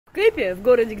В Кепе, в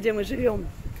городе, где мы живем,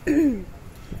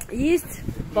 есть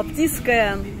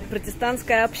баптистская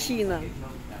протестантская община.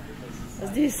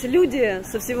 Здесь люди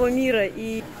со всего мира,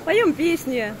 и поем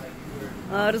песни,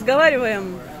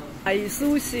 разговариваем о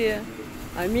Иисусе,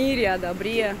 о мире, о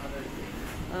добре.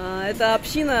 Эта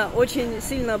община очень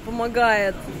сильно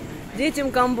помогает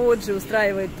детям Камбоджи,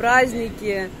 устраивает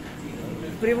праздники,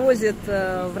 привозит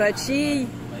врачей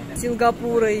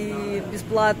Сингапура и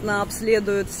бесплатно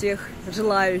обследуют всех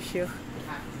желающих.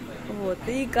 Вот.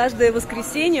 И каждое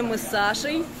воскресенье мы с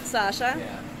Сашей. Саша,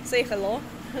 say hello.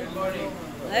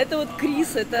 А это вот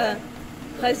Крис, это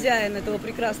хозяин этого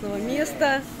прекрасного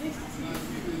места.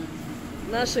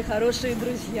 Наши хорошие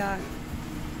друзья.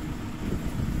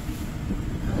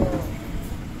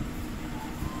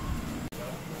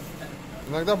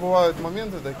 Иногда бывают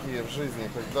моменты такие в жизни,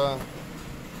 когда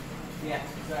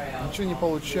ничего не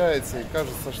получается и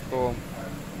кажется, что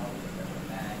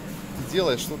ты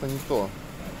делаешь что-то не то.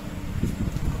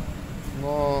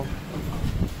 Но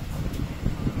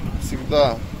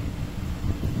всегда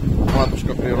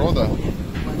матушка природа,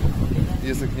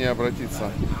 если к ней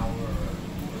обратиться,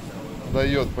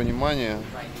 дает понимание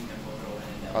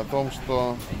о том,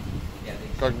 что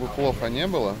как бы плохо не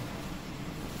было,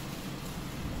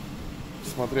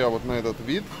 смотря вот на этот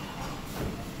вид,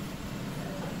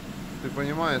 ты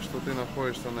понимаешь, что ты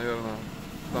находишься, наверное,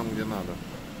 там, где надо.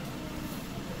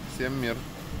 Всем мир.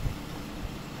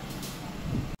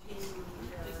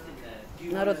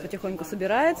 Народ потихоньку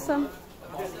собирается.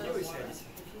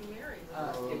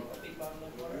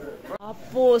 А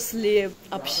после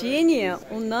общения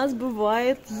у нас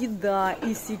бывает еда.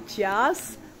 И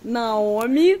сейчас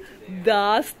Наоми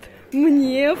даст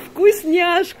мне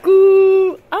вкусняшку.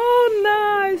 Oh,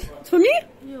 nice. It's for me?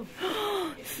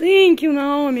 Thank you,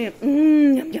 Наоми.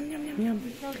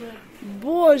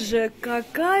 Боже,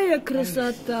 какая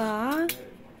красота.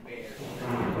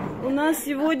 У нас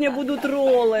сегодня будут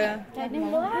роллы.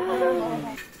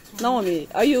 Наоми,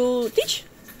 are you teach?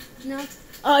 No.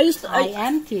 I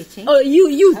am teaching. Oh,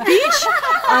 you teach,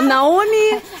 а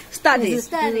Наоми studying.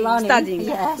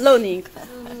 Yes. Learning.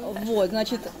 Вот,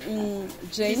 значит,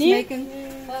 Jenny.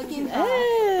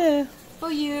 For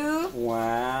you.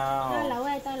 Wow.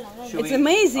 It's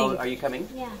amazing. Oh, are you coming?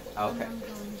 Yeah. Okay.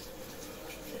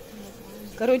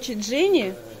 Короче,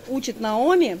 Дженни учит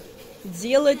Наоми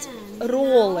делать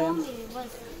роллы.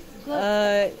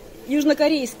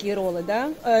 Южнокорейские роллы,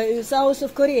 да? South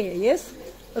of Korea, yes?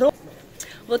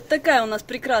 Вот такая у нас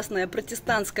прекрасная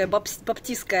протестантская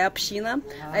баптистская община.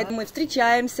 А это мы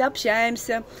встречаемся,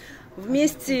 общаемся,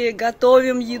 вместе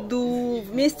готовим еду,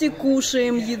 вместе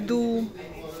кушаем еду.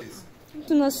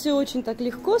 У нас все очень так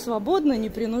легко, свободно,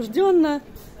 непринужденно.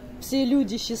 Все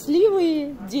люди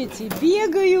счастливые, дети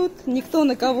бегают, никто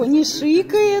на кого не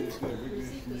шикает.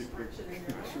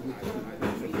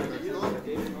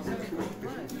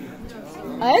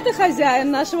 А это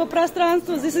хозяин нашего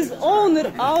пространства. This is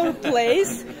owner our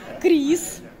place,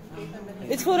 Chris.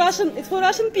 It's for Russian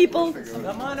people.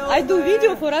 I do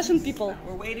video for Russian people.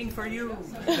 We're waiting for you.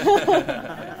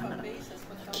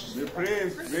 We're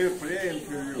praying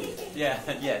for you. Yeah,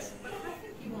 yes.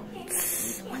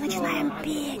 Мы начинаем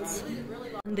петь.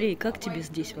 Андрей, как тебе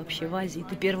здесь вообще, в Азии?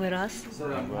 Ты первый раз?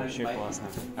 Вообще классно.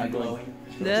 Огонь.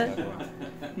 Да?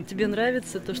 Тебе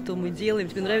нравится то, что мы делаем?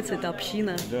 Тебе нравится эта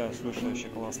община? Да, слушай, вообще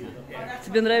классно.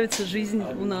 Тебе нравится жизнь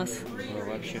у нас?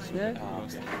 Вообще Да? супер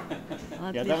просто. Я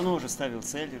Отлично. давно уже ставил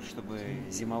цель, чтобы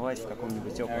зимовать в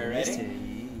каком-нибудь теплом месте.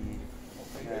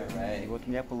 И вот у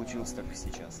меня получилось только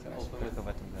сейчас. Только в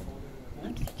этом году.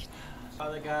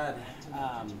 Father God,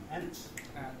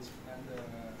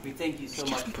 we thank you so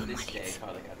much for this day,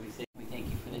 Father God. We thank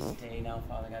you for this day now,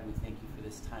 Father God. We thank you for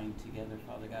this time together,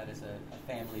 Father God, as a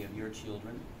family of your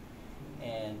children.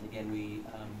 And again, we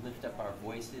lift up our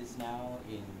voices now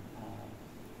in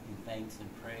thanks and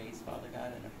praise, Father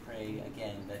God. And I pray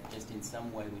again that just in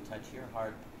some way we touch your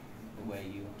heart the way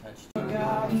you have touched.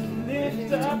 God,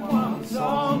 lift up one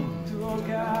song. To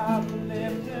God,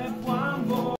 lift up one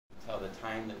voice. Till the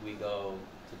time that we go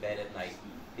to bed at night,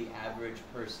 the average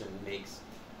person makes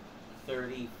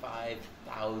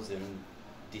 35,000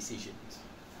 decisions.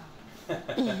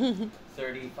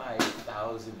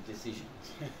 35,000 decisions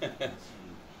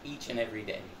each and every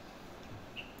day.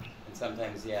 And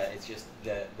sometimes, yeah, it's just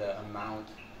the amount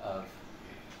of,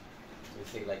 we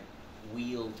say, like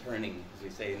wheel turning, as we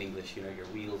say in English, you know, your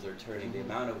wheels are turning. The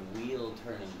amount of wheel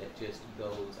turning that just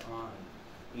goes on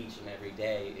each and every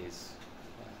day is...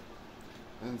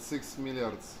 And 6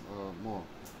 milliards more.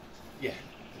 Yeah.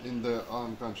 In the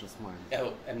unconscious mind.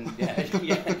 Oh, and then there's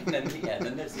the other stuff.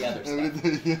 Then there's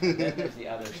the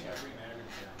other stuff.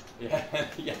 Yeah,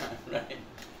 yeah, right.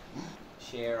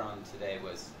 share on today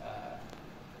was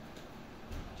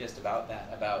just about that.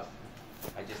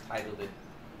 I just titled it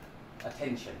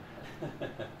 "Attention."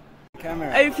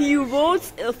 Camera. A few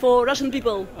words for Russian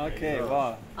people. Okay,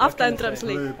 wow. After I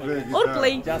translate. Or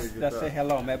play. Just say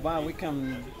hello. Maybe we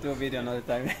can do a video another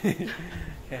time.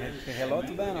 Say hello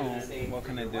to them, or what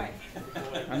can I do?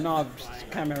 I'm not a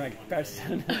camera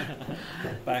person.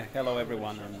 But hello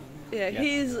everyone. Yeah,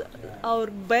 he's our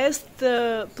best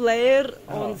player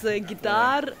on the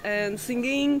guitar and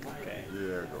singing. Okay.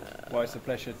 Well, it's a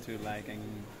pleasure to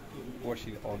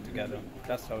worship all together.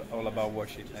 That's all about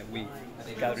worship. Like we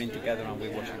gathering together and we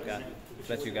worship God.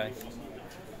 Bless you guys.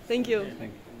 Thank you.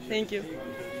 Thank you.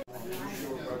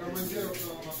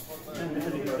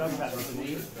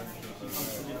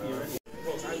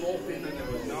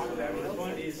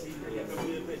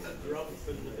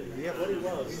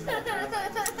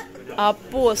 А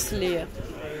после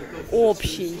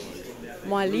общей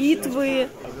молитвы,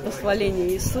 восхваления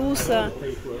Иисуса,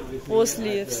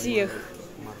 после всех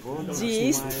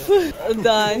действий,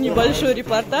 да, небольшой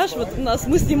репортаж. Вот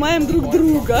мы снимаем друг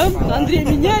друга. Андрей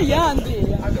меня, я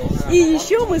Андрея. И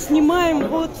еще мы снимаем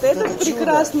вот этот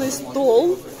прекрасный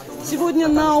стол. Сегодня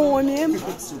Наоми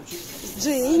с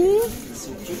Джейми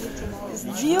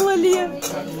сделали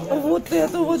вот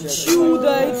это вот чудо.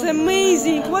 It's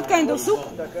amazing. What kind of soup?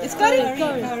 It's curry?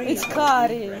 It's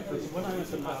curry.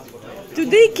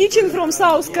 Today kitchen from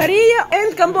South Korea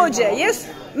and Cambodia. Yes?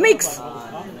 Mix.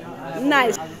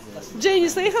 Nice. Jamie,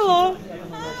 say hello.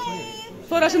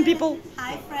 For Russian people.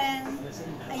 Hi, friends.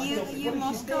 Are you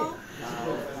Moscow?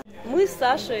 Мы с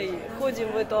Сашей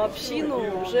ходим в эту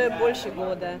общину уже больше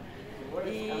года.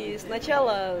 И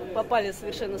сначала попали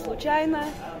совершенно случайно.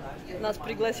 Нас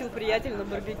пригласил приятель на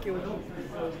барбекю.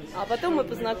 А потом мы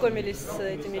познакомились с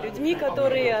этими людьми,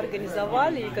 которые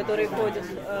организовали и которые ходят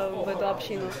в эту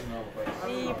общину.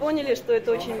 И поняли, что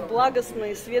это очень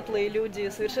благостные, светлые люди,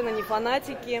 совершенно не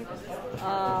фанатики,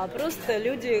 а просто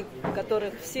люди, у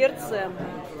которых в сердце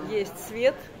есть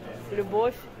свет,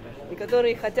 любовь, и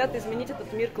которые хотят изменить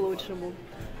этот мир к лучшему.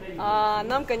 А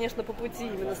нам, конечно, по пути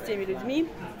именно с теми людьми,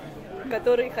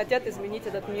 которые хотят изменить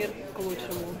этот мир к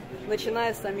лучшему,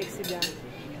 начиная с самих себя.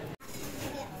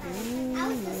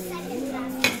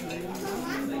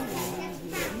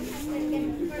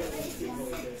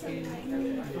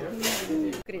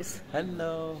 Chris.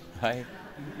 Hello. Hi.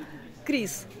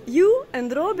 Chris, you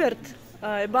and Robert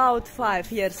about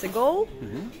 5 years ago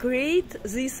create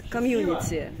this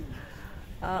community.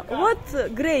 What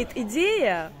great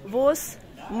idea was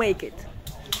make it?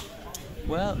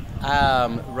 Well,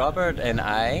 Robert and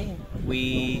I,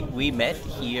 we met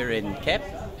here in Kepe,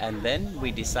 and then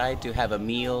we decide to have a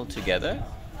meal together.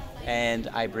 And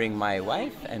I bring my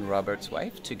wife and Robert's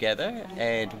wife together,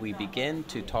 and we begin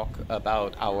to talk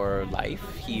about our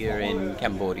life here in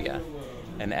Cambodia.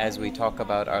 And as we talk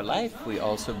about our life, we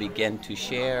also begin to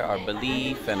share our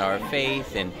belief and our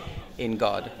faith in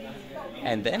God.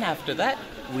 And then after that,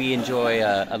 we enjoy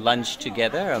a lunch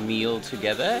together, a meal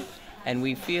together, and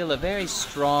we feel a very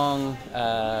strong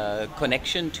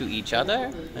connection to each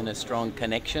other, and a strong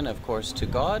connection, of course, to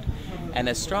God, and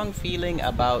a strong feeling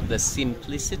about the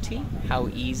simplicity, how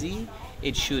easy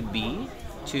it should be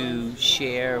to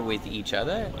share with each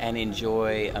other and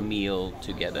enjoy a meal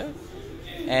together.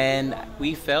 And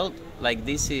we felt like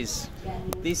this is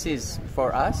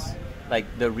for us like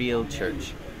the real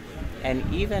church. And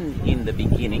even in the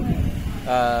beginning,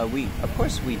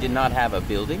 we did not have a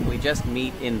building. We just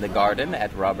meet in the garden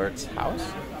at Robert's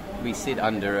house. We sit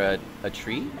under a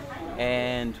tree,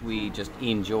 and we just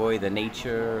enjoy the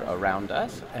nature around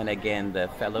us, and again the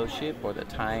fellowship or the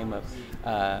time of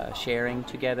sharing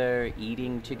together,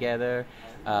 eating together,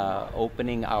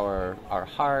 opening our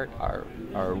heart,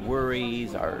 our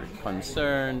worries, our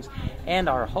concerns, and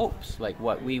our hopes, like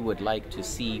what we would like to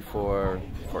see for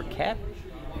Kepe,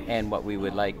 and what we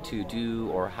would like to do,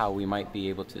 or how we might be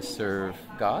able to serve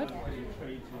God.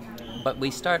 But we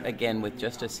start again with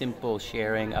just a simple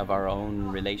sharing of our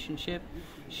own relationship,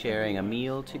 sharing a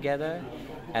meal together,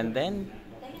 and then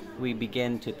we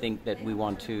begin to think that we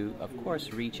want to, of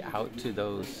course, reach out to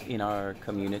those in our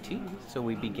community. So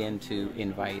we begin to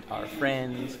invite our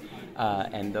friends,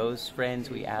 and those friends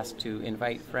we ask to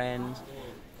invite friends.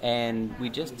 And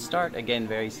we just start again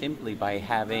very simply by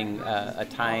having a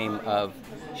time of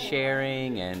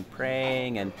sharing and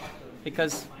praying, and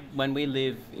because when we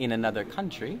live in another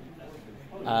country,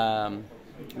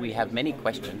 we have many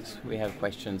questions. We have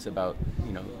questions about,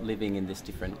 living in this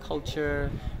different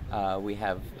culture. We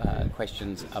have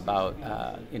questions about,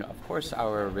 of course,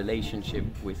 our relationship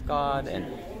with God, and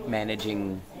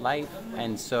managing life,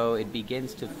 and so it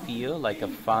begins to feel like a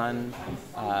fun,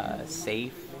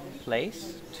 safe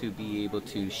place to be able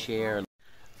to share.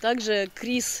 Также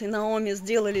Крис и Наоми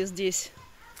сделали здесь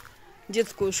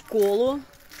детскую школу.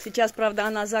 Сейчас, правда,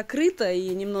 она закрыта и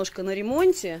немножко на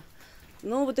ремонте.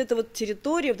 Но вот эта вот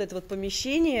территория, вот это вот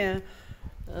помещение,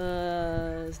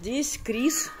 здесь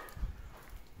Крис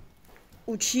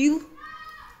учил,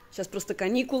 сейчас просто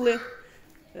каникулы,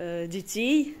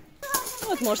 детей.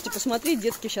 Вот можете посмотреть,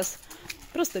 детки сейчас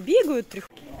просто бегают.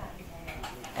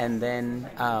 And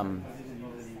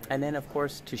then of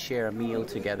course to share a meal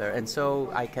together. And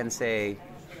so I can say,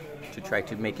 to try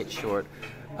to make it short,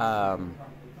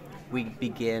 we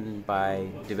begin by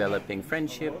developing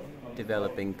friendship,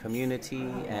 developing community,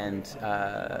 and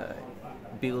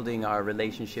building our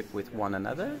relationship with one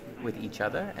another, with each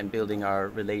other, and building our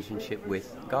relationship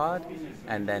with God,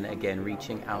 and then again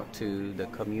reaching out to the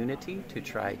community to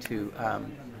try to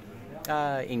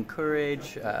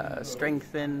encourage,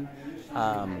 strengthen,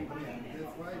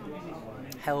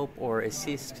 help or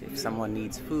assist if someone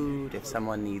needs food, if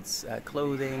someone needs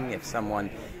clothing, if someone,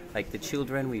 like the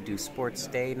children, we do sports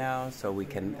day now, so we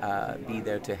can be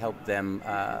there to help them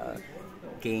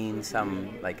gain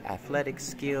some like athletic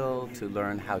skill, to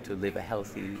learn how to live a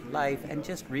healthy life, and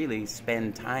just really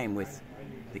spend time with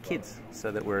the kids,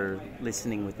 so that we're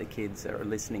listening with the kids or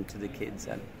listening to the kids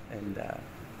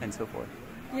and so forth.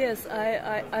 Yes,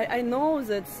 I know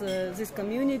that this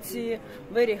community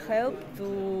very help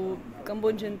to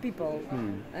Cambodian people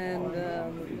and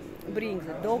bring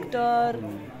the doctor,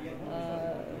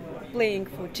 playing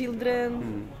for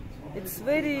children. It's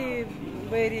very,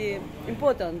 very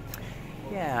important.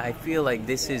 Yeah, I feel like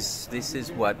this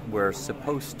is what we're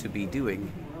supposed to be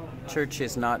doing. Church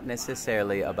is not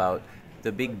necessarily about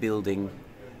the big building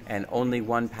and only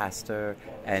one pastor,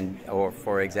 or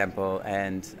for example,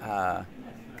 and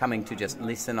coming to just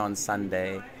listen on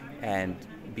Sunday and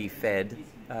be fed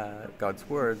God's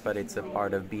word, but it's a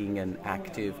part of being an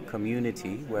active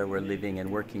community where we're living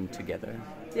and working together.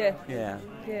 Yeah. Yeah.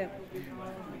 Yeah.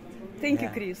 Thank you,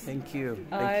 Chris. Thank you.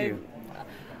 Thank you.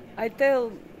 I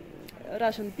tell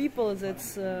Russian people that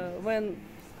when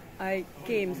I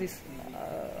came this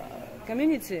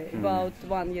community about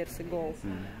 1 year ago,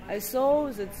 I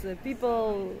saw that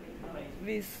people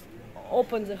with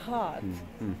open the heart,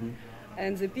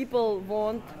 and the people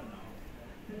want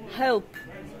help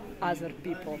other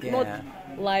people, not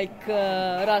like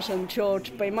Russian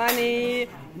church pay money,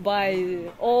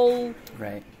 buy all.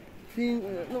 Right.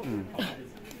 No.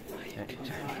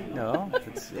 No,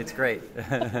 it's great.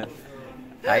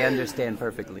 I understand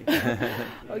perfectly.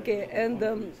 Okay,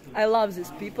 and I love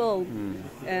these people,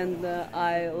 and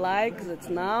I like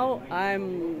that now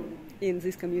I'm in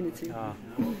this community. Oh.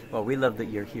 Well, we love that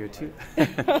you're here too.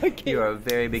 Okay. You are a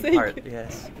very big Thank part. you.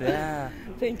 Yes. Yeah.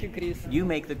 Thank you, Chris. You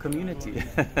make the community,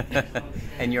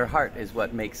 and your heart is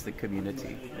what makes the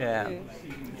community. Yeah.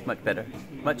 It's much better.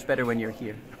 Much better when you're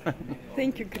here.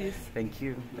 Thank you, Chris. Thank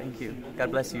you. Thank you. God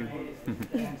bless you.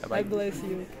 Bye-bye. I bless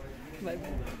you. Bye.